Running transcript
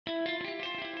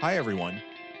Hi, everyone.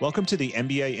 Welcome to the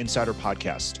MBA Insider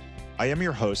Podcast. I am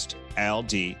your host, Al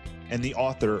D., and the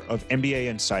author of MBA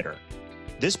Insider.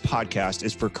 This podcast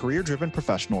is for career-driven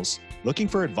professionals looking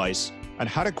for advice on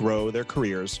how to grow their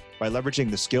careers by leveraging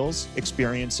the skills,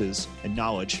 experiences, and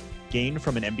knowledge gained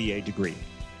from an MBA degree.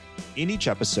 In each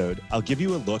episode, I'll give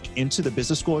you a look into the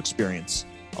business school experience,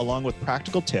 along with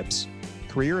practical tips,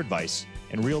 career advice,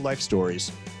 and real-life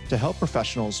stories to help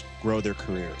professionals grow their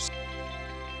careers.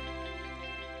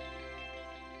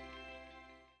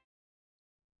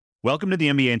 Welcome to the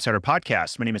MBA Insider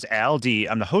Podcast. My name is Al D.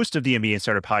 I'm the host of the MBA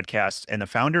Insider Podcast and the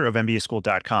founder of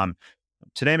MBAschool.com.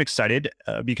 Today, I'm excited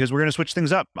because we're going to switch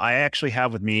things up. I actually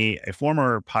have with me a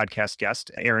former podcast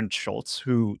guest, Aaron Schultz,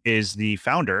 who is the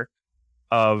founder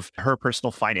of Her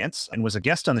Personal Finance and was a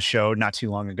guest on the show not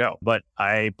too long ago. But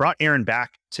I brought Aaron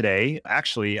back today.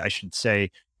 Actually, I should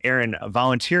say Aaron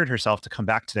volunteered herself to come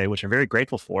back today, which I'm very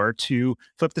grateful for, to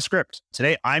flip the script.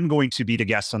 Today, I'm going to be the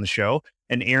guest on the show,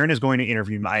 and Aaron is going to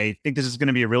interview me. I think this is going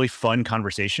to be a really fun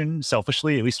conversation,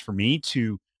 selfishly, at least for me,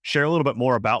 to share a little bit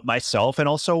more about myself and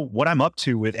also what I'm up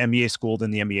to with MBA Schooled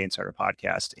and the MBA Insider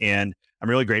Podcast. And I'm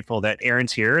really grateful that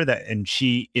Aaron's here, and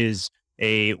she is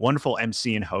a wonderful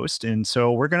MC and host. And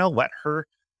so we're going to let her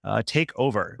take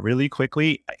over really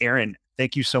quickly. Aaron,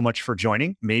 thank you so much for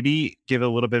joining. Maybe give a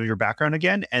little bit of your background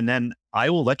again, and then I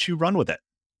will let you run with it.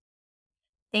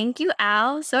 Thank you,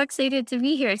 Al. So excited to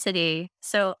be here today.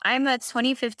 So I'm a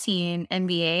 2015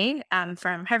 MBA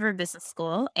from Harvard Business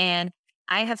School, and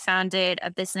I have founded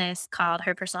a business called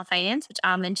Her Personal Finance, which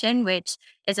I'll mention, which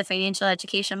is a financial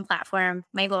education platform.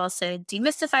 My goal is to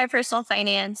demystify personal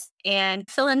finance and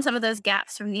fill in some of those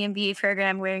gaps from the MBA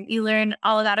program where you learn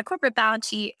all about a corporate balance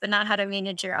sheet, but not how to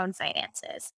manage your own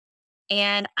finances.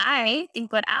 And I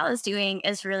think what Al is doing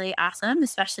is really awesome,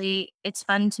 especially it's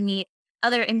fun to meet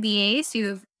other MBAs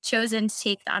who've chosen to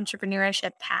take the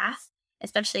entrepreneurship path,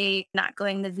 especially not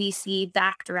going the VC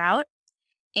backed route,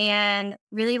 and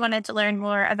really wanted to learn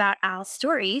more about Al's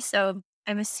story. So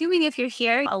I'm assuming if you're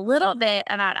here, a little bit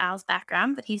about Al's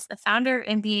background, but he's the founder of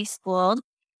MBA Schooled,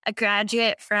 a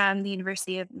graduate from the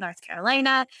University of North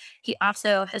Carolina. He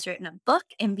also has written a book,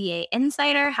 MBA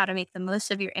Insider, How to Make the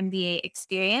Most of Your MBA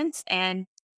Experience. And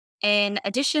in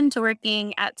addition to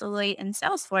working at Deloitte and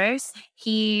Salesforce,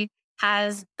 he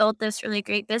has built this really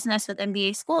great business with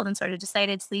MBA Schooled and sort of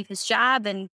decided to leave his job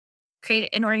and create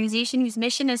an organization whose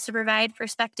mission is to provide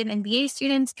prospective MBA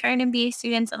students, current MBA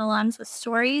students, and alums with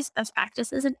stories, best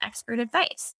practices, and expert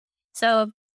advice. So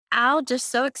Al, just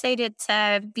so excited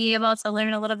to be able to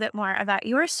learn a little bit more about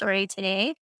your story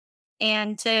today.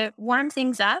 And to warm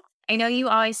things up, I know you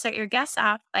always start your guests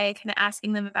off by kind of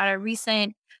asking them about a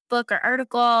recent book or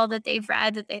article that they've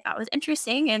read that they thought was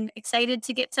interesting, and excited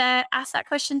to get to ask that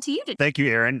question to you today. Thank you,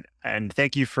 Aaron. And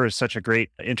thank you for such a great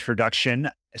introduction.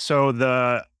 So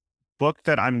the book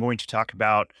that I'm going to talk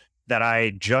about that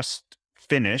I just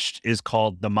finished is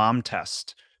called The Mom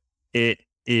Test. It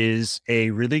is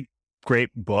a really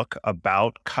great book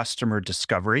about customer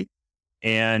discovery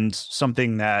and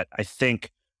something that I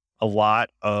think a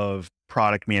lot of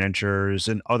product managers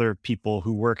and other people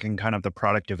who work in kind of the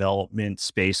product development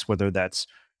space, whether that's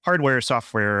hardware,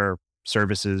 software,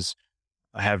 services,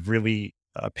 have really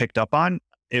picked up on.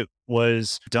 It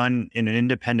was done in an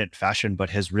independent fashion, but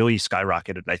has really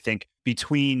skyrocketed. I think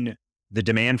between the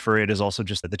demand for it is also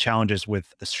just the challenges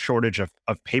with the shortage of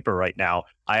paper right now.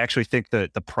 I actually think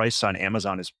that the price on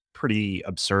Amazon is pretty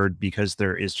absurd because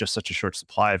there is just such a short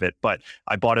supply of it. But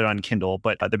I bought it on Kindle.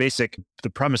 But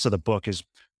the premise of the book is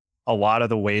a lot of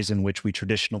the ways in which we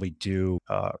traditionally do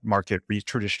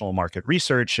traditional market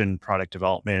research and product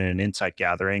development and insight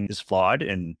gathering is flawed.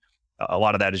 And a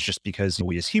lot of that is just because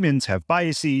we as humans have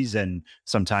biases and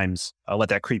sometimes let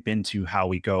that creep into how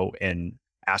we go and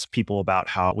ask people about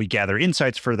how we gather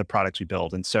insights for the products we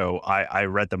build. And so I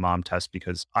read the Mom Test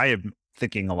because I am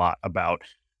thinking a lot about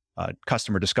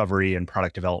customer discovery and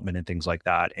product development and things like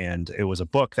that. And it was a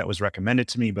book that was recommended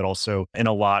to me, but also in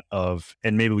a lot of,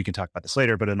 and maybe we can talk about this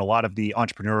later, but in a lot of the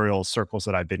entrepreneurial circles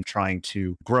that I've been trying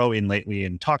to grow in lately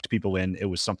and talk to people in, it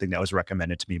was something that was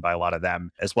recommended to me by a lot of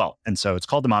them as well. And so it's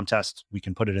called The Mom Test. We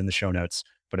can put it in the show notes.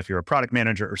 But if you're a product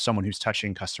manager or someone who's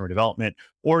touching customer development,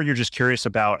 or you're just curious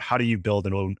about how do you build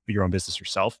your own business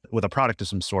yourself with a product of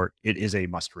some sort, it is a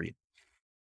must read.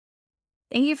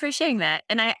 Thank you for sharing that.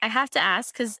 And I have to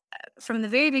ask, because from the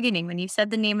very beginning, when you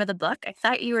said the name of the book, I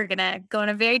thought you were going to go in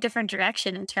a very different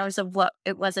direction in terms of what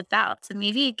it was about. So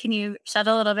maybe can you shed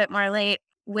a little bit more light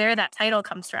where that title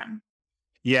comes from?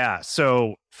 Yeah.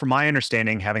 So from my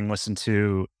understanding, having listened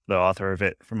to the author of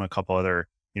it from a couple other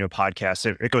podcasts,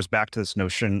 it goes back to this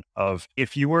notion of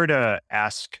if you were to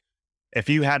ask if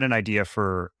you had an idea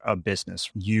for a business,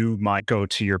 you might go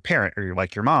to your parent or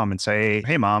like your mom and say,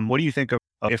 "Hey, mom, what do you think of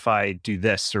if I do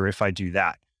this or if I do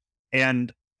that?"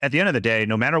 And at the end of the day,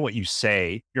 no matter what you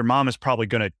say, your mom is probably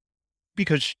going to,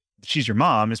 because she's your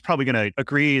mom, is probably going to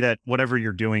agree that whatever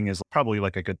you're doing is probably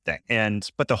like a good thing.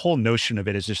 But the whole notion of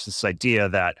it is just this idea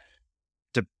that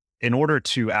to, in order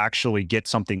to actually get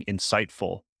something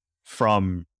insightful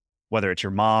from whether it's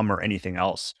your mom or anything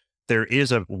else, there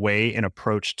is a way and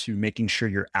approach to making sure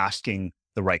you're asking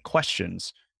the right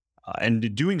questions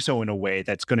and doing so in a way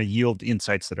that's going to yield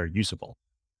insights that are usable.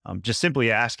 Just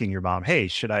simply asking your mom, "Hey,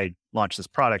 should I launch this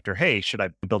product?" or "Hey, should I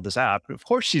build this app?" Of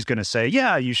course, she's going to say,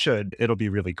 "Yeah, you should. It'll be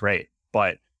really great."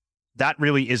 But that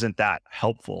really isn't that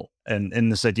helpful.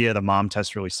 And this idea of the mom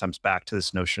test really stems back to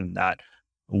this notion that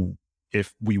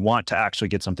if we want to actually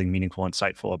get something meaningful,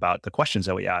 insightful about the questions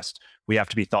that we asked, we have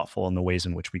to be thoughtful in the ways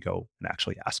in which we go and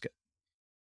actually ask it.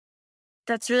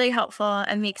 That's really helpful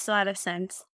and makes a lot of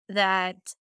sense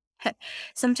that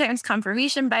sometimes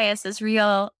confirmation bias is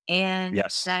real and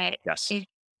Yes. that Yes. if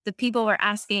the people we're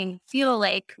asking feel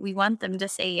like we want them to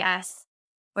say yes,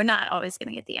 we're not always going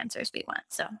to get the answers we want.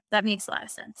 So that makes a lot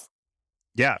of sense.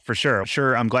 Yeah, for sure.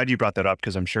 Sure. I'm glad you brought that up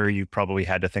because I'm sure you probably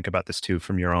had to think about this too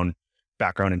from your own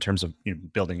background in terms of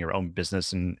building your own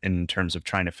business and in terms of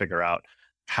trying to figure out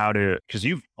how to, because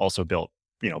you've also built,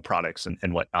 products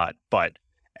and whatnot. But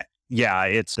yeah,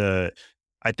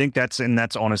 I think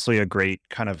that's honestly a great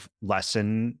kind of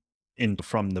lesson in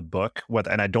from the book.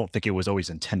 And I don't think it was always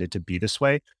intended to be this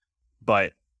way,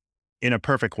 but in a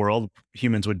perfect world,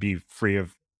 humans would be free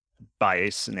of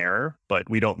bias and error, but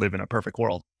we don't live in a perfect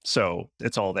world. So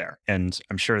it's all there. And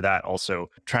I'm sure that also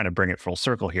trying to bring it full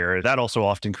circle here, that also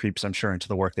often creeps, I'm sure, into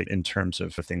the work that in terms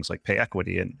of things like pay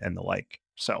equity and the like.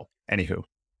 So anywho,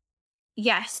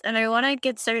 Yes, and I want to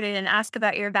get started and ask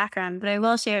about your background, but I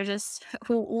will share just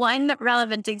one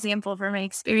relevant example from my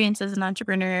experience as an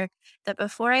entrepreneur that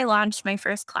before I launched my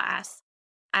first class,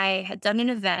 I had done an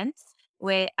event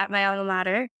at my alma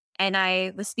mater, and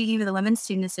I was speaking to the Women's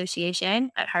Student Association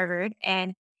at Harvard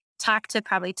and talked to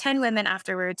probably 10 women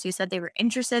afterwards who said they were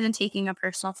interested in taking a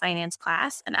personal finance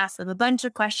class and asked them a bunch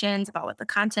of questions about what the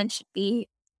content should be,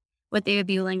 what they would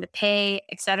be willing to pay,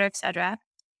 et cetera, et cetera.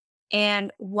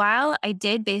 And while I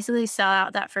did basically sell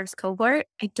out that first cohort,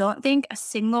 I don't think a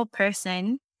single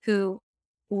person who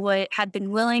would had been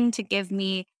willing to give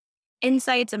me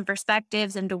insights and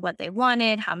perspectives into what they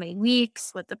wanted, how many weeks,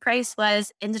 what the price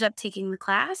was, ended up taking the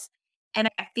class. And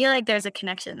I feel like there's a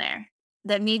connection there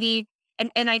that maybe,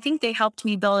 and I think they helped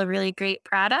me build a really great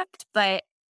product, but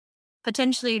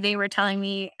potentially they were telling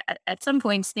me at some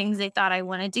points things they thought I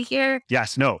wanted to hear.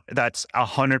 yes, no, that's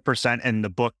 100%. And the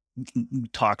book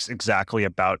talks exactly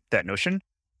about that notion.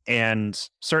 And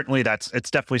certainly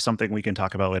it's definitely something we can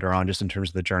talk about later on, just in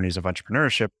terms of the journeys of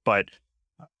entrepreneurship. But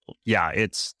yeah,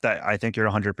 it's that I think you're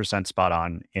 100% spot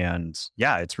on. And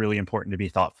yeah, it's really important to be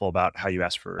thoughtful about how you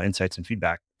ask for insights and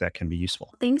feedback that can be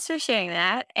useful. Thanks for sharing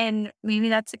that. And maybe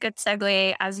that's a good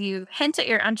segue as you hint at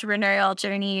your entrepreneurial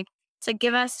journey to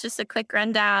give us just a quick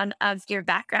rundown of your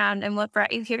background and what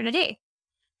brought you here today.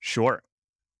 Sure.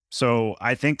 So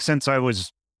I think since I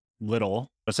was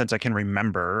little, but since I can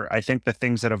remember, I think the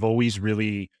things that have always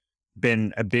really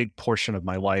been a big portion of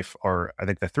my life are, I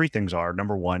think the three things are: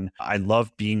 number one, I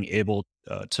love being able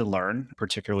to learn,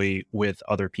 particularly with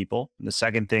other people. And the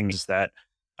second thing is that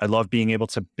I love being able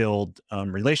to build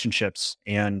relationships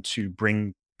and to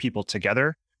bring people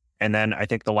together. And then I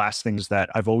think the last thing is that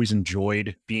I've always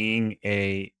enjoyed being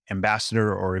a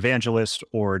ambassador or evangelist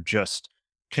or just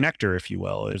connector, if you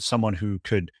will, is someone who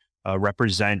could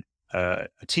represent a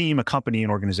team, a company, an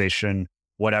organization,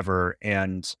 whatever,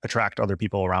 and attract other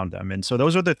people around them. And so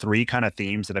those are the three kind of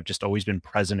themes that have just always been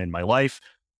present in my life,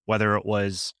 whether it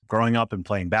was growing up and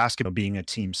playing basketball, being a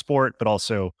team sport, but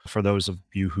also for those of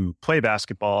you who play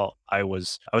basketball, I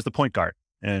was the point guard.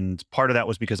 And part of that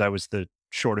was because I was the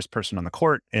shortest person on the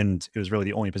court and it was really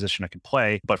the only position I could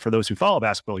play. But for those who follow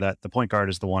basketball, that the point guard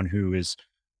is the one who is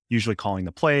usually calling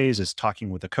the plays, is talking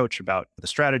with the coach about the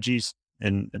strategies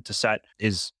and to set,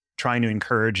 is trying to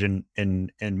encourage and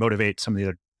motivate some of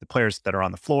the players that are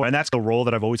on the floor. And that's the role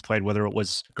that I've always played, whether it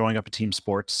was growing up in team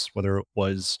sports, whether it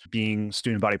was being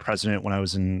student body president when I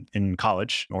was in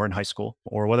college or in high school,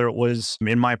 or whether it was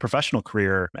in my professional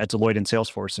career at Deloitte and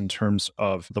Salesforce in terms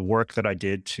of the work that I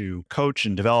did to coach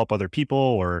and develop other people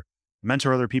or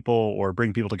mentor other people or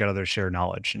bring people together to share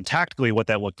knowledge. And tactically, what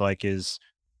that looked like is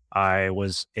I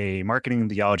was a marketing and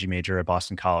theology major at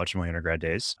Boston College in my undergrad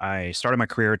days. I started my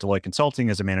career at Deloitte Consulting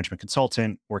as a management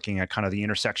consultant, working at kind of the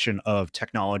intersection of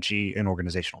technology and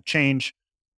organizational change.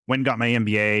 went and got my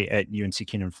MBA at UNC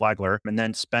Kenan-Flagler, and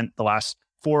then spent the last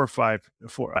four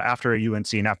after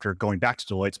UNC and after going back to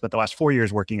Deloitte, spent the last 4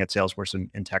 years working at Salesforce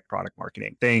in tech product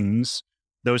marketing.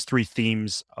 Those three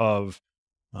themes of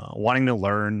wanting to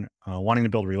learn, wanting to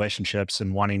build relationships,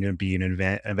 and wanting to be an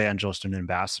evangelist and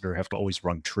ambassador have always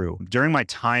rung true. During my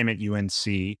time at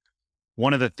UNC,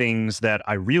 one of the things that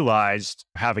I realized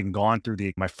having gone through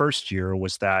my first year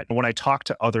was that when I talked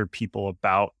to other people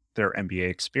about their MBA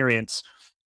experience,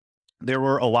 there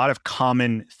were a lot of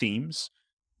common themes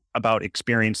about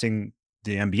experiencing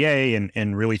the MBA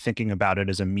and really thinking about it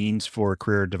as a means for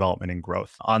career development and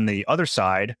growth. On the other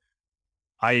side,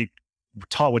 I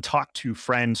would talk to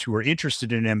friends who were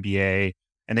interested in MBA,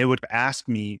 and they would ask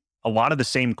me a lot of the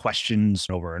same questions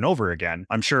over and over again.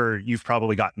 I'm sure you've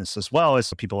probably gotten this as well,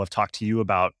 as people have talked to you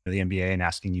about the MBA and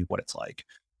asking you what it's like.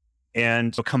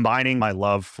 And so combining my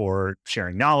love for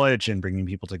sharing knowledge and bringing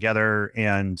people together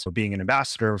and so being an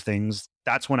ambassador of things,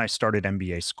 that's when I started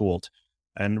MBA Schooled.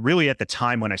 And really at the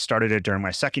time when I started it during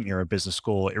my second year of business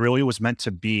school, it really was meant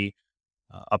to be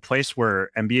a place where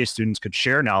MBA students could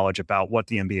share knowledge about what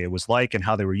the MBA was like and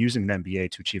how they were using an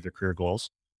MBA to achieve their career goals.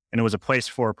 And it was a place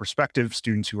for prospective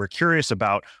students who were curious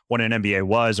about what an MBA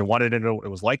was or wanted to know what it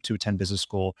was like to attend business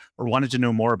school or wanted to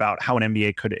know more about how an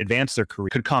MBA could advance their career,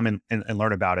 could come and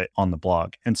learn about it on the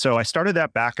blog. And so I started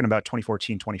that back in about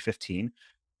 2014, 2015.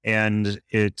 And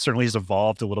it certainly has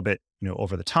evolved a little bit,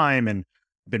 over the time, and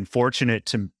been fortunate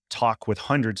to talk with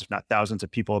hundreds, if not thousands of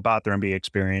people about their MBA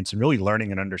experience and really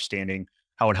learning and understanding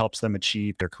how it helps them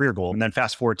achieve their career goal. And then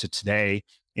fast forward to today,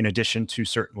 in addition to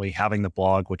certainly having the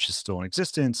blog, which is still in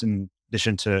existence, in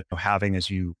addition to having,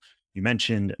 as you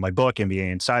mentioned, my book,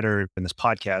 MBA Insider, and this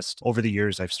podcast, over the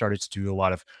years, I've started to do a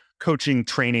lot of coaching,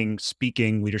 training,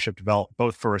 speaking, leadership development,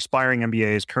 both for aspiring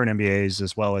MBAs, current MBAs,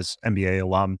 as well as MBA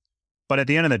alum. But at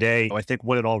the end of the day, I think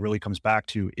what it all really comes back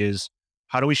to is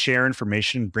how do we share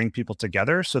information, bring people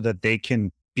together so that they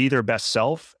can be their best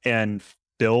self and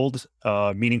build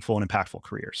meaningful and impactful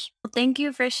careers. Well, thank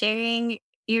you for sharing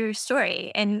your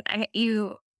story. And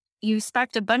you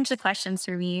sparked a bunch of questions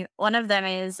for me. One of them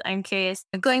is I'm curious,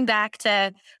 going back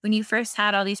to when you first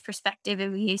had all these prospective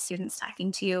MBA students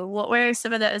talking to you, what were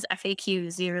some of those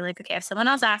FAQs? You were like, okay, if someone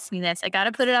else asks me this, I got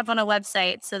to put it up on a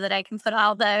website so that I can put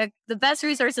all the best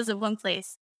resources in one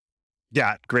place.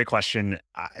 Yeah, great question.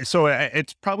 So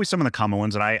it's probably some of the common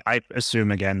ones, and I assume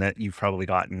again that you've probably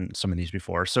gotten some of these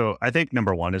before. So I think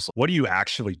number one is, what do you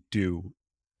actually do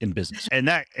in business? And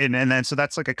then so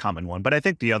that's like a common one. But I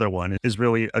think the other one is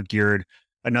really a geared.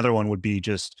 Another one would be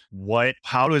just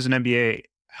how does an MBA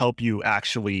help you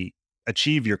actually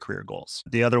achieve your career goals?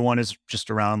 The other one is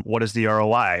just around what is the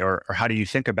ROI, or how do you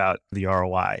think about the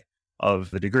ROI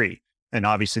of the degree? And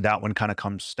obviously that one kind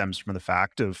of stems from the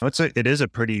fact of it is a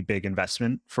pretty big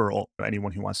investment for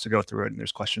anyone who wants to go through it. And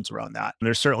there's questions around that. And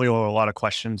there's certainly a lot of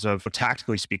questions of,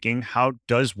 tactically speaking, how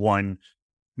does one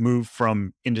move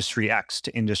from industry X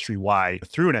to industry Y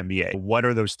through an MBA? What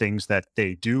are those things that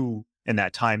they do in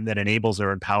that time that enables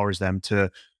or empowers them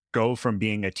to go from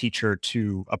being a teacher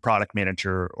to a product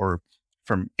manager, or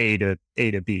from A to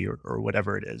B, or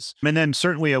whatever it is. And then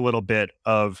certainly a little bit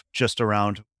of just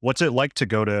around what's it like to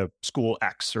go to school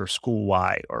X or school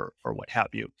Y, or what have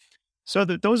you. So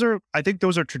I think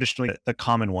those are traditionally the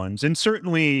common ones. And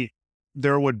certainly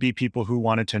there would be people who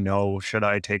wanted to know, should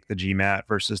I take the GMAT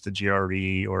versus the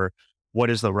GRE, or what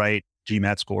is the right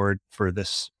GMAT score for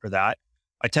this or that?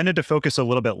 I tended to focus a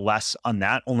little bit less on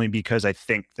that, only because I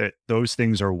think that those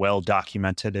things are well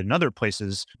documented in other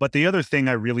places. But the other thing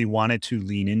I really wanted to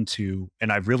lean into,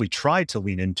 and I've really tried to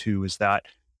lean into, is that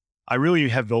I really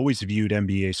have always viewed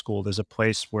MBA Schooled as a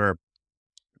place where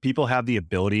people have the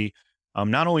ability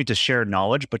not only to share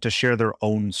knowledge, but to share their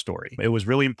own story. It was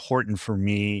really important for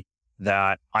me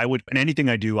that in anything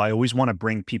I do, I always want to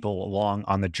bring people along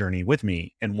on the journey with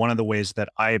me. And one of the ways that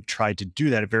I have tried to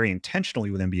do that very intentionally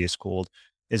with MBA Schooled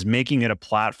is making it a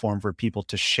platform for people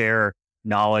to share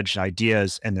knowledge,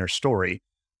 ideas, and their story.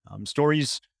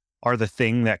 Stories are the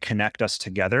thing that connect us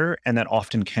together and that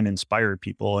often can inspire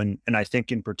people. And I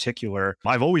think in particular,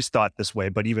 I've always thought this way,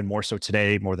 but even more so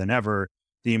today, more than ever,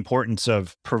 the importance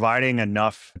of providing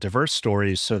enough diverse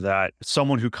stories so that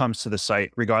someone who comes to the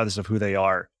site, regardless of who they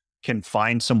are, can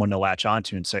find someone to latch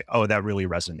onto and say, oh, that really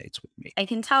resonates with me. I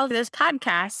can tell this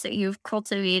podcast that you've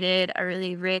cultivated a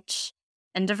really rich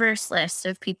and diverse list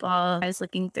of people I was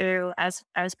looking through as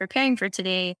I was preparing for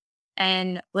today,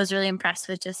 and was really impressed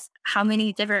with just how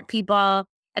many different people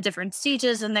at different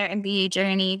stages in their MBA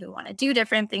journey who want to do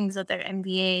different things with their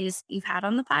MBAs you've had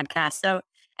on the podcast. So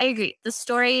I agree. The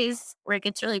stories where it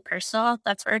gets really personal,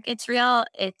 that's where it gets real.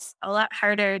 It's a lot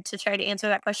harder to try to answer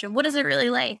that question. What is it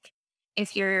really like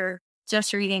if you're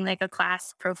just reading like a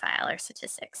class profile or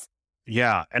statistics?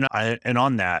 Yeah, and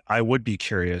on that, I would be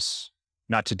curious,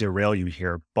 not to derail you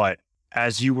here, but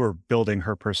as you were building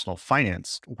her personal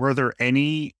finance, were there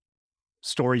any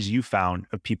stories you found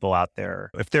of people out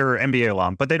there, if they're MBA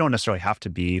alum, but they don't necessarily have to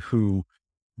be, who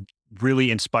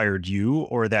really inspired you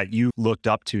or that you looked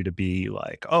up to be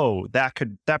like, oh, that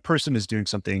person is doing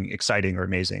something exciting or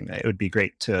amazing. It would be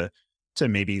great to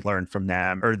maybe learn from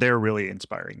them, or they're really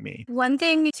inspiring me. One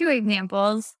thing, two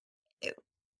examples.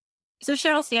 So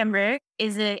Cheryl Sandberg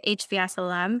is a HBS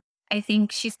alum. I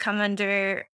think she's come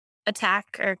under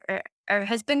attack or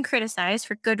has been criticized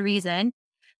for good reason.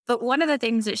 But one of the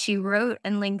things that she wrote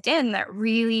in LinkedIn that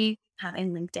really,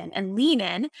 in LinkedIn and Lean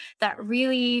In, that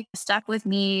really stuck with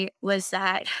me was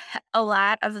that a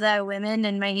lot of the women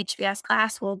in my HBS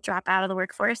class will drop out of the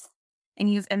workforce.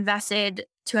 And you've invested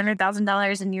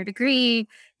 $200,000 in your degree.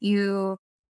 You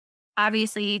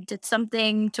obviously did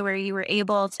something to where you were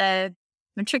able to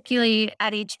matriculate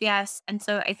at HBS. And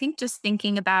so I think just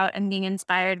thinking about and being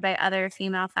inspired by other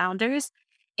female founders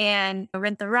and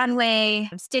Rent the Runway,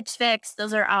 Stitch Fix,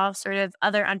 those are all sort of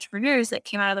other entrepreneurs that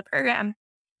came out of the program.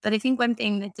 But I think one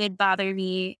thing that did bother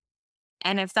me,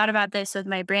 and I've thought about this with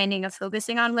my branding of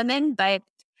focusing on women, but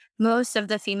most of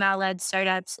the female led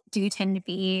startups do tend to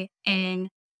be in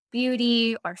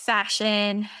beauty or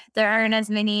fashion. There aren't as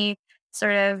many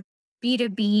sort of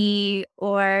B2B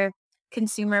or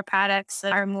consumer products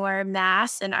that are more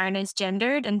mass and aren't as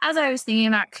gendered. And as I was thinking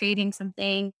about creating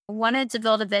something, I wanted to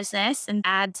build a business and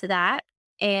add to that,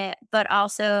 but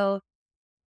also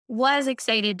was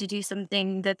excited to do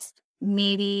something that's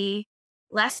maybe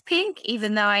less pink,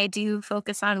 even though I do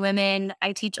focus on women.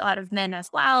 I teach a lot of men as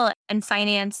well. And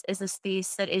finance is a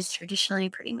space that is traditionally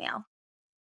pretty male.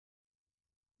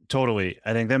 Totally.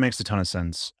 I think that makes a ton of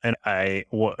sense. And it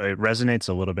resonates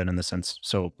a little bit in the sense.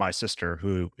 So my sister,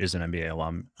 who is an MBA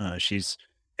alum, she's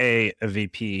a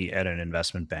VP at an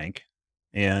investment bank.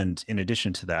 And in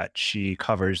addition to that, she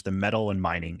covers the metal and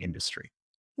mining industry.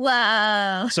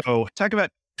 Wow. So talk about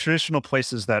traditional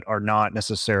places that are not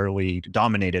necessarily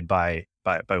dominated by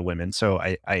women. So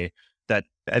I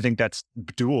think that's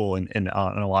dual in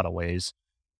a lot of ways.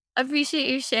 Appreciate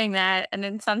you sharing that. And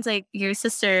it sounds like your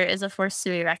sister is a force to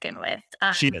be reckoned with.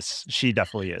 She is. She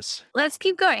definitely is. Let's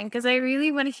keep going because I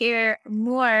really want to hear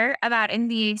more about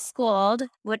NBA Schooled.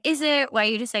 What is it? Why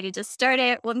you decided to start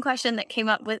it? One question that came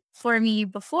up with for me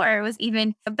before was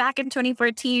even back in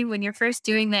 2014 when you're first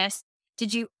doing this.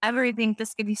 Did you ever think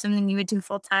this could be something you would do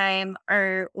full time,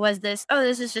 or was this, oh,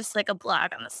 this is just like a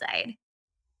blog on the side?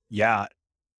 Yeah.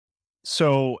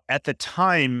 So at the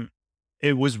time,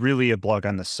 it was really a blog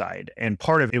on the side. And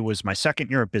part of it was my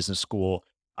second year of business school.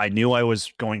 I knew I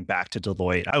was going back to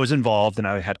Deloitte. I was involved and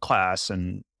I had class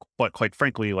but quite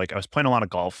frankly, like I was playing a lot of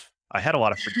golf. I had a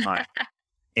lot of free time.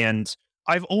 And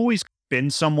I've always been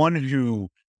someone who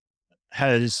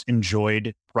has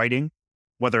enjoyed writing,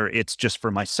 whether it's just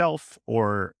for myself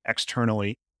or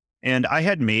externally. And I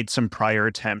had made some prior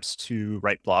attempts to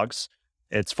write blogs.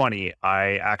 It's funny.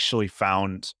 I actually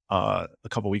found a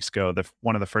couple weeks ago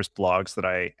one of the first blogs that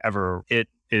I ever. It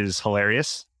is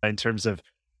hilarious in terms of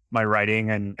my writing,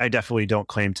 and I definitely don't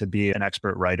claim to be an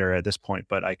expert writer at this point,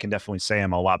 but I can definitely say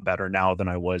I'm a lot better now than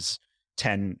I was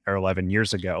 10 or 11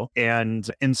 years ago. And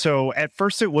so at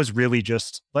first it was really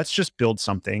just let's just build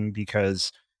something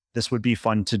because this would be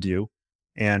fun to do,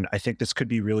 and I think this could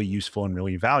be really useful and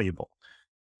really valuable.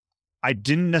 I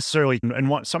didn't necessarily,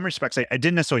 some respects, I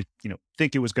didn't necessarily,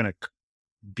 think it was going to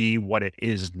be what it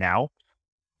is now.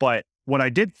 But what I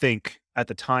did think at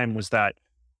the time was that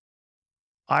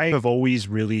I have always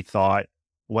really thought,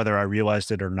 whether I realized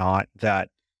it or not, that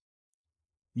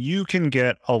you can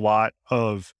get a lot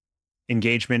of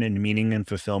engagement and meaning and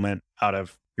fulfillment out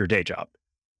of your day job.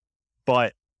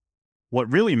 But what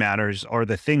really matters are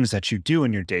the things that you do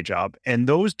in your day job. And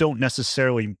those don't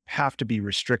necessarily have to be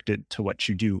restricted to what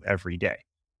you do every day.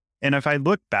 And if I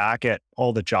look back at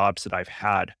all the jobs that I've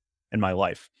had in my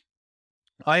life,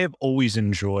 I have always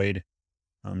enjoyed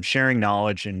sharing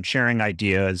knowledge and sharing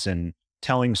ideas and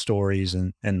telling stories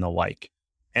and the like.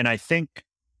 And I think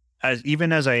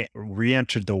even as I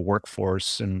re-entered the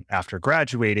workforce and after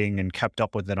graduating and kept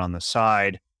up with it on the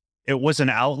side, it was an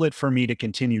outlet for me to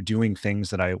continue doing things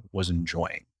that I was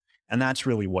enjoying. And that's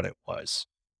really what it was.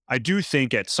 I do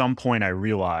think at some point I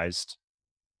realized,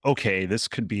 okay, this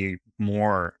could be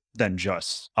more than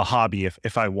just a hobby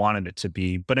if I wanted it to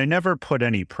be, but I never put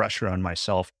any pressure on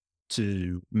myself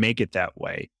to make it that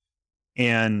way.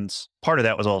 And part of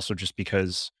that was also just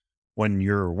because when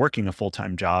you're working a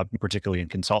full-time job, particularly in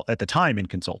at the time in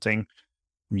consulting,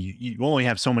 you only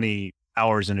have so many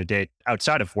hours in a day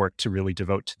outside of work to really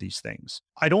devote to these things.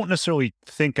 I don't necessarily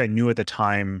think I knew at the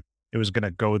time it was going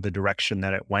to go the direction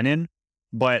that it went in,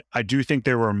 but I do think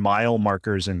there were mile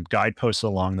markers and guideposts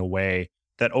along the way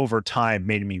that over time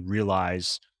made me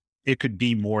realize it could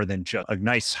be more than just a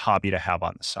nice hobby to have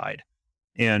on the side.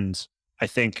 And I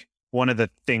think one of the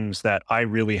things that I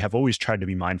really have always tried to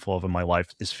be mindful of in my life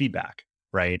is feedback,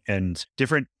 right? And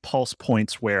different pulse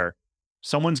points where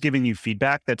someone's giving you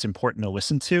feedback that's important to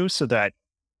listen to so that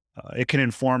it can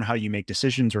inform how you make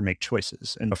decisions or make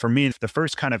choices. And for me, the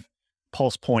first kind of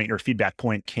pulse point or feedback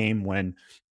point came when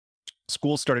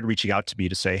schools started reaching out to me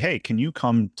to say, hey, can you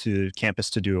come to campus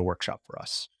to do a workshop for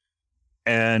us?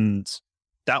 And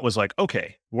that was like,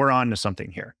 okay, we're on to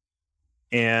something here.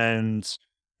 And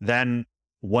then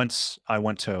once I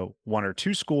went to one or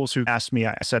two schools who asked me,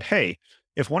 I said, hey,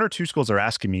 if one or two schools are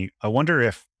asking me, I wonder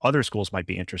if other schools might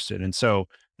be interested. And so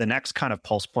the next kind of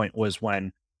pulse point was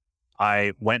when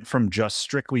I went from just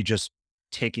strictly just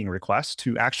taking requests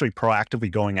to actually proactively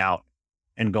going out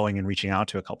and going and reaching out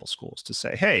to a couple schools to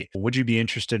say, hey, would you be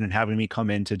interested in having me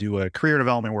come in to do a career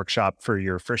development workshop for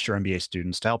your first year MBA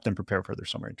students to help them prepare for their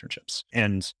summer internships?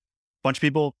 And a bunch of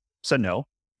people said no,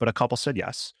 but a couple said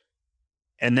yes.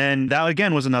 And then that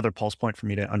again was another pulse point for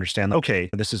me to understand, okay,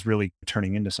 this is really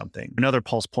turning into something. Another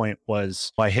pulse point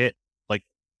was I hit like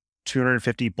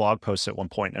 250 blog posts at one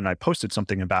point and I posted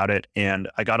something about it and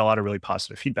I got a lot of really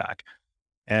positive feedback.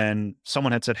 And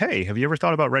someone had said, hey, have you ever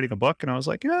thought about writing a book? And I was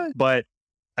like, yeah, but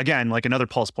again, like another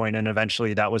pulse point. And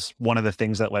eventually that was one of the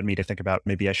things that led me to think about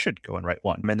maybe I should go and write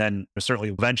one. And then certainly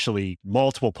eventually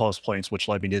multiple pulse points, which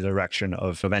led me to the direction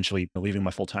of eventually leaving my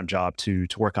full-time job to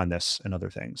work on this and other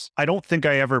things. I don't think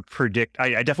I ever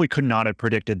I definitely could not have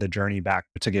predicted the journey back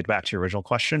to get back to your original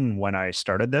question when I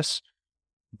started this.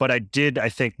 But I did, I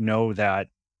think, know that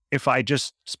if I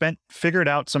just figured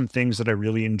out some things that I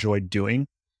really enjoyed doing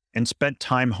and spent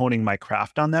time honing my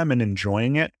craft on them and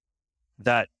enjoying it,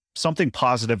 that something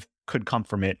positive could come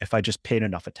from it if I just paid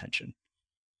enough attention.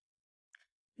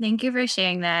 Thank you for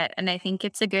sharing that. And I think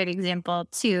it's a good example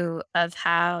too of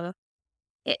how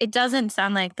it doesn't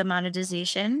sound like the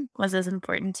monetization was as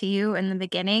important to you in the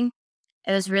beginning.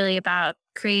 It was really about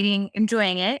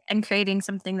enjoying it and creating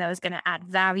something that was going to add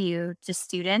value to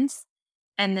students.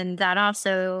 And then that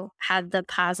also had the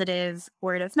positive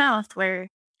word of mouth where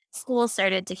schools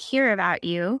started to hear about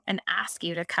you and ask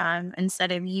you to come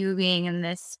instead of you being in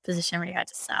this position where you had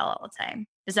to sell all the time.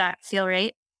 Does that feel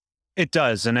right? It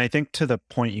does. And I think to the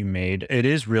point you made, it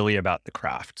is really about the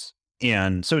crafts.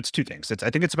 And so it's two things. I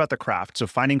think it's about the craft. So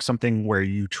finding something where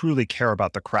you truly care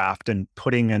about the craft and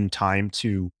putting in time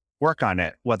to work on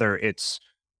it, whether it's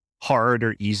hard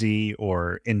or easy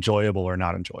or enjoyable or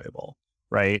not enjoyable,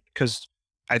 right? Because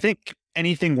I think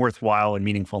anything worthwhile and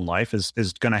meaningful in life is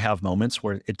going to have moments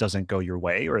where it doesn't go your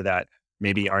way or that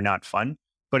maybe are not fun.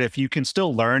 But if you can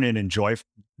still learn and enjoy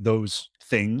those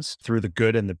things through the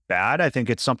good and the bad, I think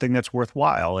it's something that's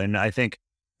worthwhile. And I think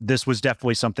this was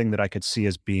definitely something that I could see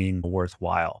as being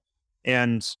worthwhile.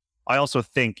 And I also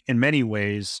think in many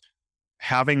ways,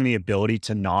 having the ability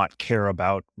to not care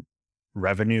about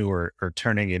revenue or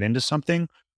turning it into something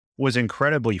was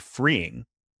incredibly freeing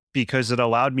because it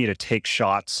allowed me to take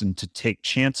shots and to take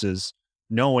chances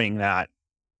knowing that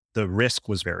the risk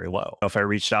was very low. If I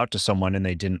reached out to someone and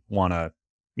they didn't want to,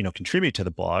 contribute to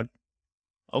the blog,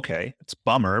 okay, it's a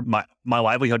bummer. My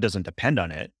livelihood doesn't depend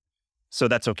on it. So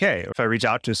that's okay. If I reach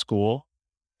out to a school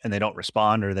and they don't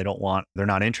respond or they're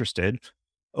not interested,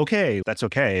 okay, that's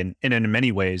okay. And in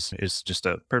many ways is just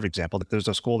a perfect example. There's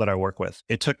a school that I work with.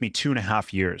 It took me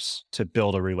 2.5 years to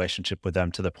build a relationship with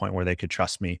them to the point where they could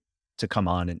trust me to come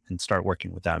on and start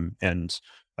working with them. And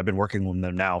I've been working with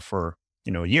them now for,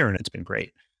 a year and it's been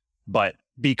great. But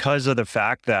because of the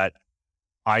fact that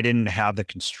I didn't have the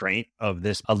constraint of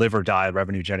this a live or die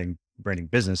revenue generating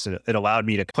business, it allowed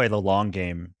me to play the long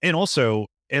game. And also,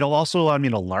 it'll also allow me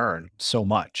to learn so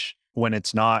much when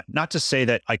it's not to say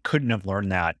that I couldn't have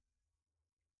learned that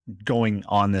going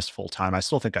on this full time. I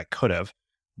still think I could have,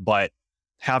 but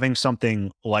having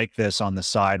something like this on the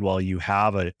side while you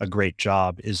have a great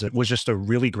job was just a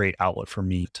really great outlet for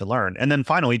me to learn. And then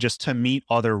finally, just to meet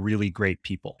other really great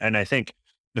people. And I think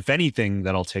if anything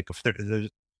that I'll take,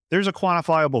 there's a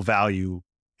quantifiable value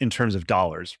in terms of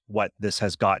dollars, what this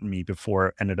has gotten me before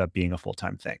it ended up being a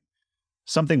full-time thing.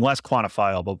 Something less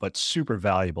quantifiable, but super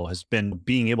valuable has been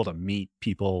being able to meet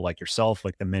people like yourself,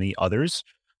 like the many others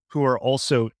who are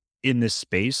also in this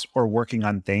space or working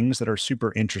on things that are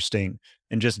super interesting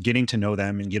and just getting to know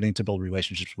them and getting to build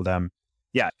relationships with them.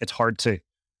 Yeah, it's hard to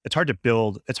it's hard to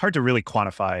build, it's hard to really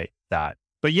quantify that.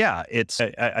 But yeah,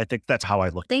 I think that's how I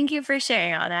look. Thank you for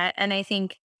sharing all that. And I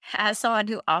think as someone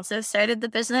who also started the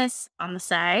business on the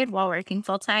side while working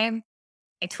full time,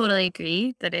 I totally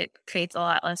agree that it creates a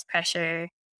lot less pressure.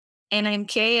 And I'm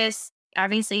curious,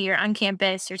 obviously, you're on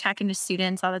campus, you're talking to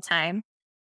students all the time.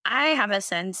 I have a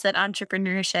sense that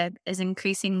entrepreneurship is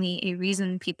increasingly a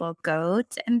reason people go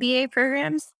to MBA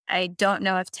programs. I don't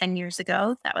know if 10 years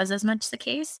ago that was as much the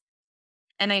case.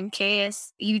 And I'm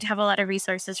curious, you'd have a lot of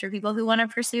resources for people who want to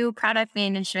pursue product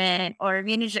management or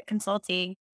management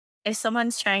consulting. If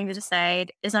someone's trying to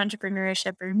decide, is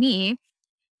entrepreneurship for me,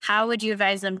 how would you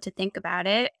advise them to think about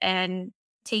it and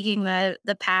taking the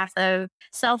path of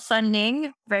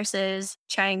self-funding versus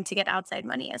trying to get outside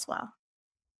money as well?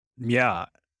 Yeah,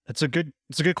 it's a good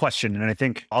question. And I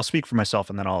think I'll speak for myself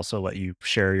and then I'll also let you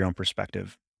share your own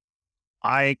perspective.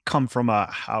 I come from a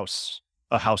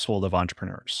household of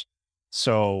entrepreneurs.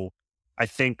 So I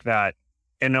think that,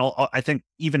 and I think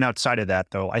even outside of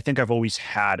that, though, I think I've always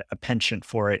had a penchant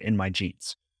for it in my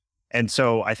genes. And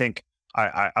so I think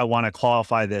I want to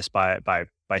qualify this by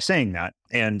saying that.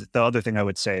 And the other thing I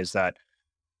would say is that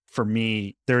for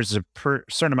me, there's a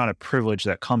certain amount of privilege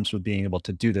that comes with being able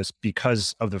to do this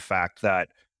because of the fact that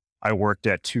I worked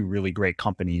at two really great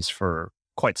companies for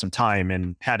quite some time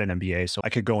and had an MBA, so I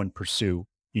could go and pursue,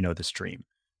 this dream.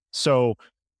 So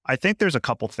I think there's a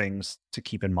couple things to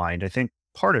keep in mind. I think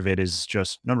part of it is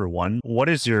just number one, what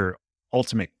is your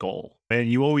ultimate goal?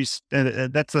 And you always,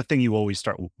 that's the thing you always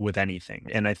start with anything.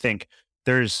 And I think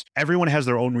everyone has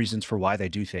their own reasons for why they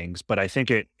do things, but I think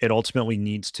it ultimately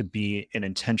needs to be an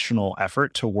intentional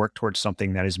effort to work towards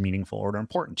something that is meaningful or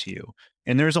important to you.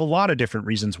 And there's a lot of different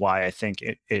reasons why I think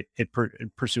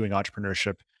pursuing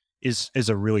entrepreneurship is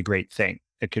a really great thing.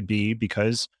 It could be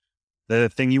because the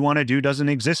thing you want to do doesn't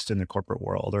exist in the corporate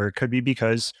world, or it could be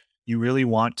because you really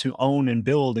want to own and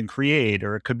build and create,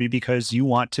 or it could be because you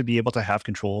want to be able to have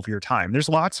control of your time. There's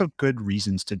lots of good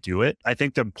reasons to do it. I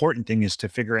think the important thing is to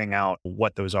figuring out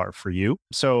what those are for you.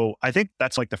 So I think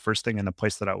that's like the first thing and the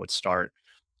place that I would start.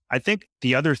 I think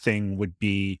the other thing would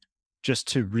be just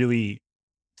to really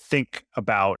think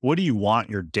about, what do you want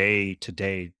your day to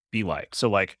day be like? So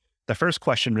like the first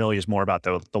question really is more about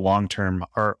the long term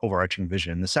or overarching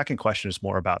vision. The second question is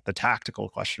more about the tactical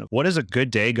question of, what is a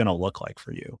good day going to look like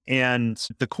for you? And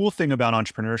the cool thing about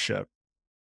entrepreneurship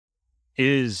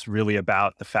is really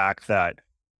about the fact that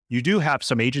you do have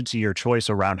some agency or choice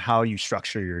around how you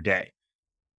structure your day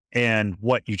and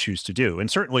what you choose to do. And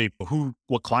certainly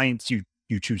what clients you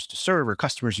choose to serve or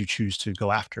customers you choose to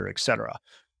go after, et cetera.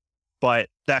 But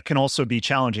that can also be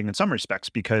challenging in some respects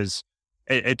because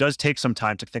it does take some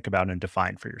time to think about and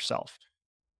define for yourself.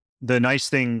 The nice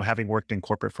thing, having worked in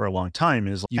corporate for a long time,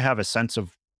 is you have a sense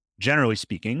of, generally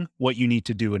speaking, what you need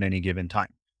to do at any given time.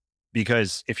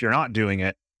 Because if you're not doing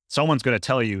it, someone's going to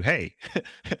tell you, hey,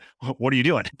 what are you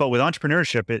doing? But with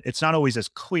entrepreneurship, it's not always as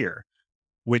clear,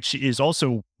 which is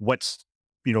also what's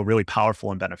really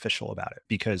powerful and beneficial about it,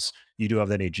 because you do have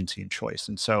that agency and choice.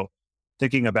 And so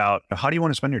thinking about, how do you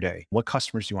want to spend your day? What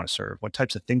customers do you want to serve? What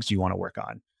types of things do you want to work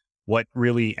on? What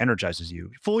really energizes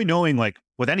you? Fully knowing, like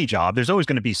with any job, there's always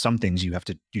going to be some things you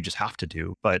just have to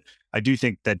do. But I do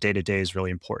think that day to day is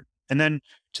really important. And then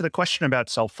to the question about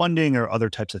self-funding or other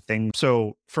types of things.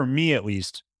 So for me, at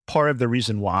least, part of the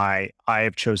reason why I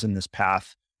have chosen this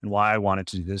path and why I wanted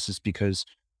to do this is because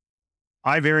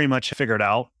I very much figured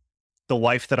out the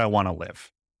life that I want to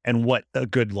live and what a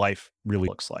good life really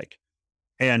looks like.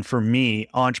 And for me,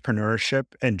 entrepreneurship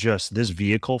and just this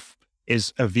vehicle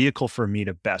is a vehicle for me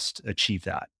to best achieve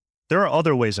that. There are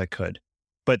other ways I could,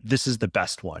 but this is the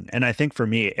best one. And I think for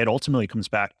me, it ultimately comes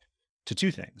back to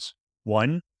two things.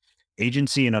 One,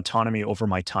 agency and autonomy over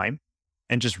my time,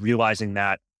 and just realizing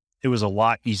that it was a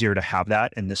lot easier to have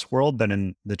that in this world than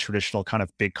in the traditional kind of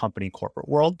big company corporate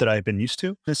world that I've been used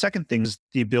to. The second thing is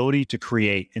the ability to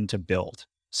create and to build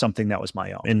something that was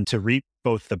my own, and to reap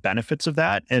both the benefits of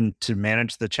that and to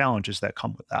manage the challenges that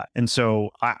come with that. And so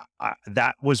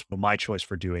that was my choice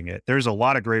for doing it. There's a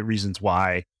lot of great reasons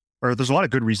why, or there's a lot of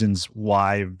good reasons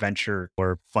why venture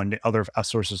or funding, other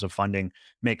sources of funding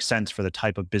make sense for the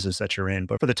type of business that you're in.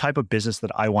 But for the type of business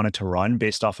that I wanted to run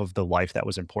based off of the life that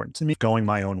was important to me, going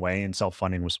my own way and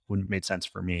self-funding wouldn't made sense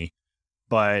for me.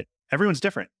 But everyone's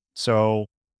different. So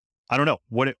I don't know.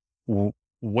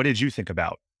 What did you think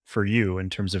about for you in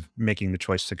terms of making the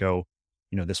choice to go,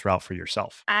 this route for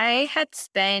yourself? I had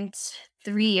spent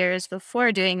 3 years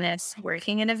before doing this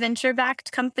working in a venture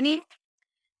backed company.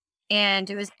 And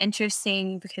it was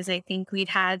interesting because I think we'd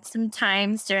had some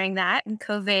times during that, and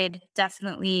COVID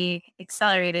definitely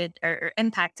accelerated or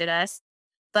impacted us.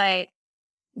 But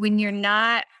when you're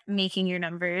not making your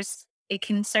numbers, it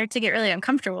can start to get really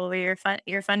uncomfortable where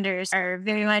your funders are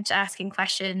very much asking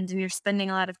questions and you're spending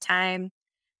a lot of time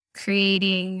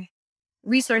creating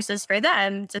resources for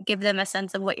them to give them a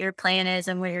sense of what your plan is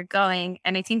and where you're going.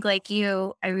 And I think like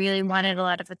you, I really wanted a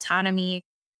lot of autonomy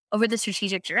over the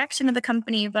strategic direction of the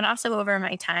company, but also over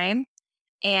my time.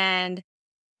 And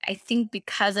I think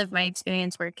because of my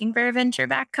experience working for a venture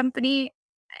backed company,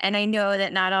 and I know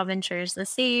that not all venture is the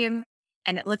same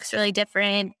and it looks really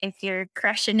different if you're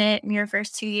crushing it in your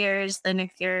first 2 years than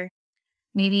if you're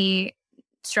maybe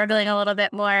struggling a little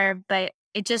bit more. But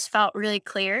it just felt really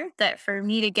clear that for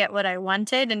me to get what I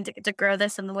wanted and to grow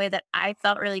this in the way that I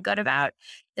felt really good about,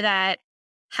 that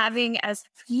having as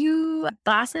few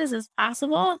bosses as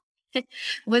possible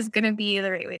was going to be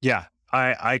the right way. Yeah,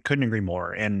 I couldn't agree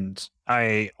more. And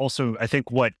I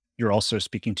think what you're also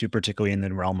speaking to, particularly in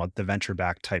the realm of the venture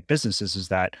back type businesses, is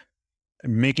that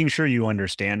making sure you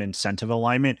understand incentive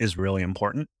alignment is really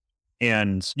important.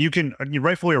 And you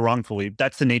rightfully or wrongfully,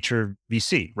 that's the nature of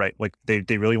VC, right? Like they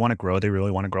really want to grow, they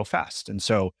really want to grow fast. And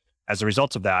so as a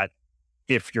result of that,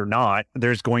 if you're not,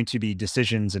 there's going to be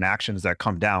decisions and actions that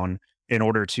come down in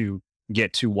order to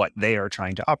get to what they are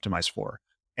trying to optimize for.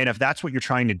 And if that's what you're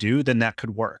trying to do, then that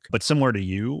could work. But similar to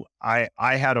you, I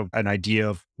had an idea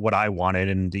of what I wanted,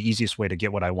 and the easiest way to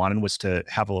get what I wanted was to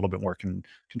have a little bit more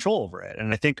control over it.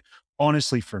 And I think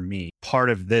honestly, for me, part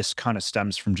of this kind of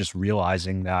stems from just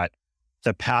realizing that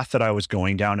the path that I was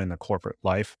going down in the corporate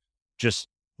life just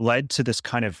led to this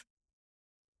kind of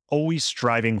always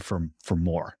striving for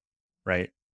more, right?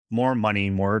 More money,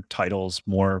 more titles,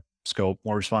 more scope,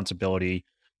 more responsibility,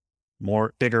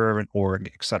 more bigger of an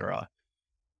org, et cetera.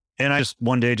 And I just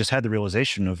one day just had the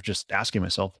realization of just asking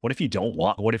myself, what if you don't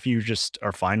want, what if you just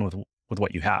are fine with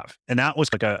what you have? And that was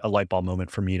like a light bulb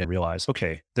moment for me to realize,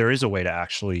 okay, there is a way to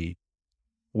actually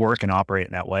work and operate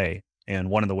in that way. And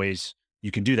one of the ways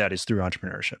you can do that is through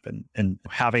entrepreneurship and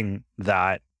having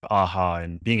that aha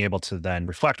and being able to then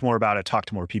reflect more about it, talk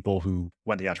to more people who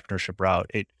went the entrepreneurship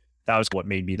route. That was what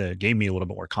gave me a little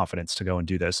bit more confidence to go and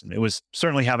do this. And it was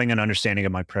certainly having an understanding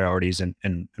of my priorities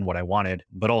and what I wanted,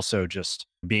 but also just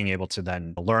being able to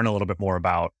then learn a little bit more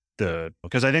about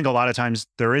because I think a lot of times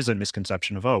there is a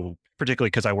misconception of,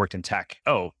 particularly because I worked in tech.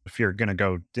 If you're going to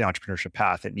go the entrepreneurship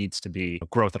path, it needs to be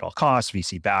growth at all costs,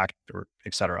 VC backed, or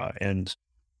et cetera. And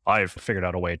I've figured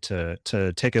out a way to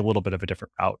take a little bit of a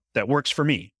different route that works for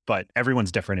me, but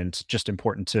everyone's different. And it's just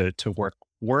important to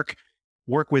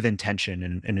work with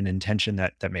intention and an intention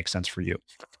that makes sense for you.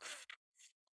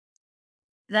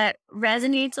 That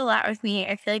resonates a lot with me.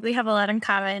 I feel like we have a lot in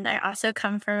common. I also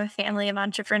come from a family of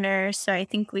entrepreneurs. So I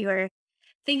think we were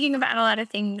thinking about a lot of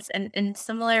things in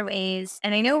similar ways.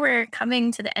 And I know we're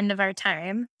coming to the end of our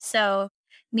time. So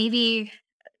maybe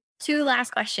two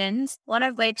last questions, one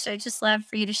of which I just love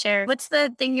for you to share. What's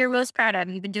the thing you're most proud of?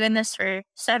 You've been doing this for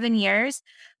 7 years.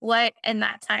 What in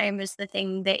that time is the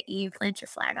thing that you plant your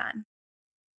flag on?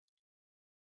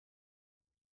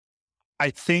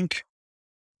 I think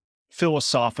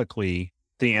philosophically,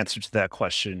 the answer to that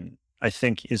question, I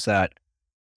think, is that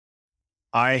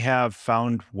I have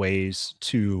found ways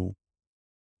to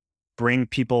bring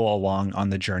people along on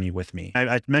the journey with me.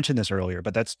 I mentioned this earlier,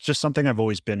 but that's just something I've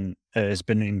always been has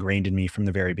been ingrained in me from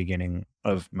the very beginning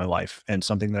of my life, and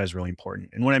something that is really important.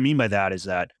 And what I mean by that is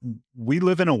that we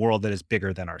live in a world that is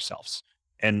bigger than ourselves,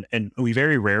 and we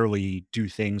very rarely do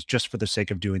things just for the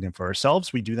sake of doing them for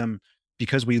ourselves. We do them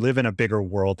because we live in a bigger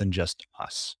world than just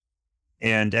us.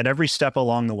 And at every step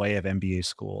along the way of MBA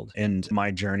school and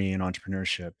my journey in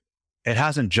entrepreneurship, it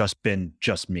hasn't just been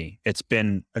just me. It's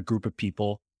been a group of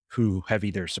people who have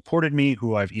either supported me,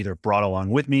 who I've either brought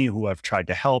along with me, who I've tried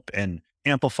to help and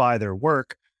amplify their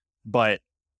work. But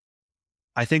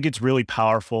I think it's really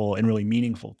powerful and really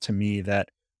meaningful to me that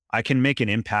I can make an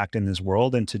impact in this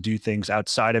world and to do things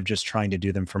outside of just trying to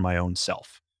do them for my own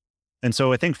self. And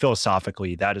so I think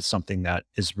philosophically, that is something that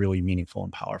is really meaningful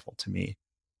and powerful to me.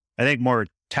 I think more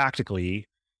tactically,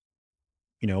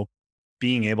 you know,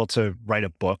 being able to write a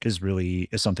book is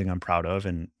something I'm proud of.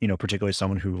 And, particularly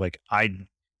someone who I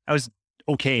was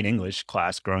okay in English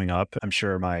class growing up. I'm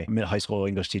sure my mid high school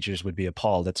English teachers would be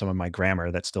appalled at some of my grammar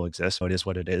that still exists. So it is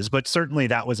what it is. But certainly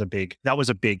that was a big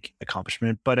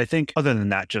accomplishment. But I think other than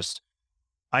that, just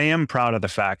I am proud of the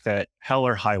fact that hell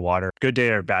or high water, good day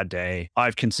or bad day,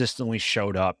 I've consistently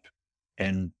showed up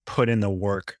and put in the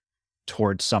work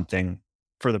towards something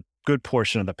for the good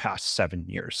portion of the past 7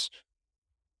 years.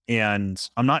 And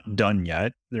I'm not done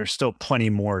yet. There's still plenty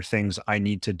more things I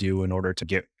need to do in order to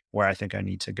get where I think I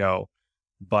need to go.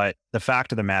 But the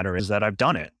fact of the matter is that I've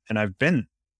done it and I've been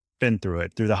through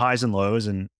it, through the highs and lows,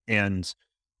 and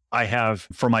I have,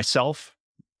 for myself,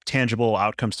 tangible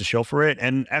outcomes to show for it,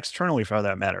 and externally, for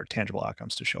that matter, tangible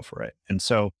outcomes to show for it. And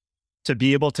so to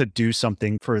be able to do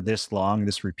something for this long,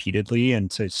 this repeatedly, and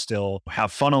to still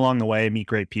have fun along the way, meet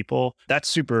great people, that's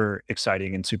super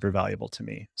exciting and super valuable to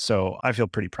me. So I feel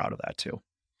pretty proud of that too.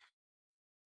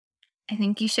 I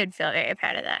think you should feel very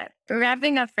proud of that. We're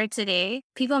wrapping up for today.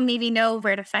 People maybe know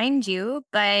where to find you,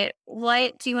 but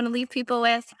what do you want to leave people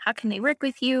with? How can they work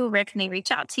with you? Where can they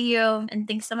reach out to you? And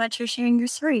thanks so much for sharing your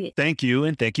story. Thank you.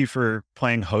 And thank you for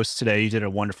playing host today. You did a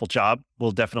wonderful job.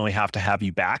 We'll definitely have to have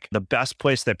you back. The best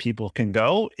place that people can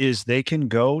go is they can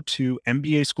go to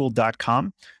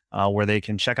mbaschool.com, where they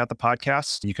can check out the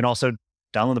podcast. You can also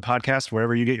download the podcast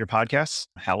wherever you get your podcasts.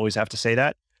 I always have to say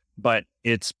that. But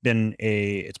it's been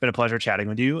a pleasure chatting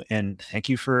with you, and thank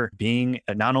you for being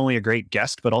not only a great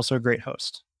guest but also a great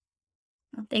host.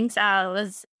 Well, thanks, Al. It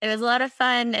was a lot of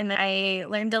fun, and I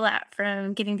learned a lot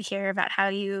from getting to hear about how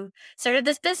you started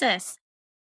this business.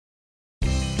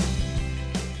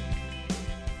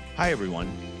 Hi, everyone.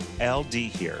 LD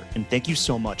here, and thank you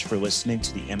so much for listening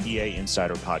to the MBA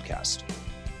Insider Podcast.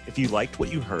 If you liked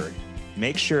what you heard,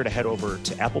 make sure to head over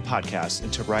to Apple Podcasts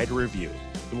and to write a review.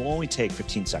 It will only take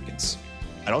 15 seconds.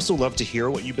 I'd also love to hear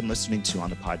what you've been listening to on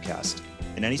the podcast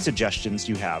and any suggestions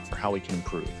you have for how we can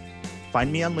improve. Find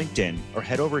me on LinkedIn or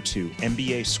head over to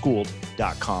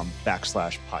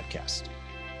mbaschooled.com/podcast.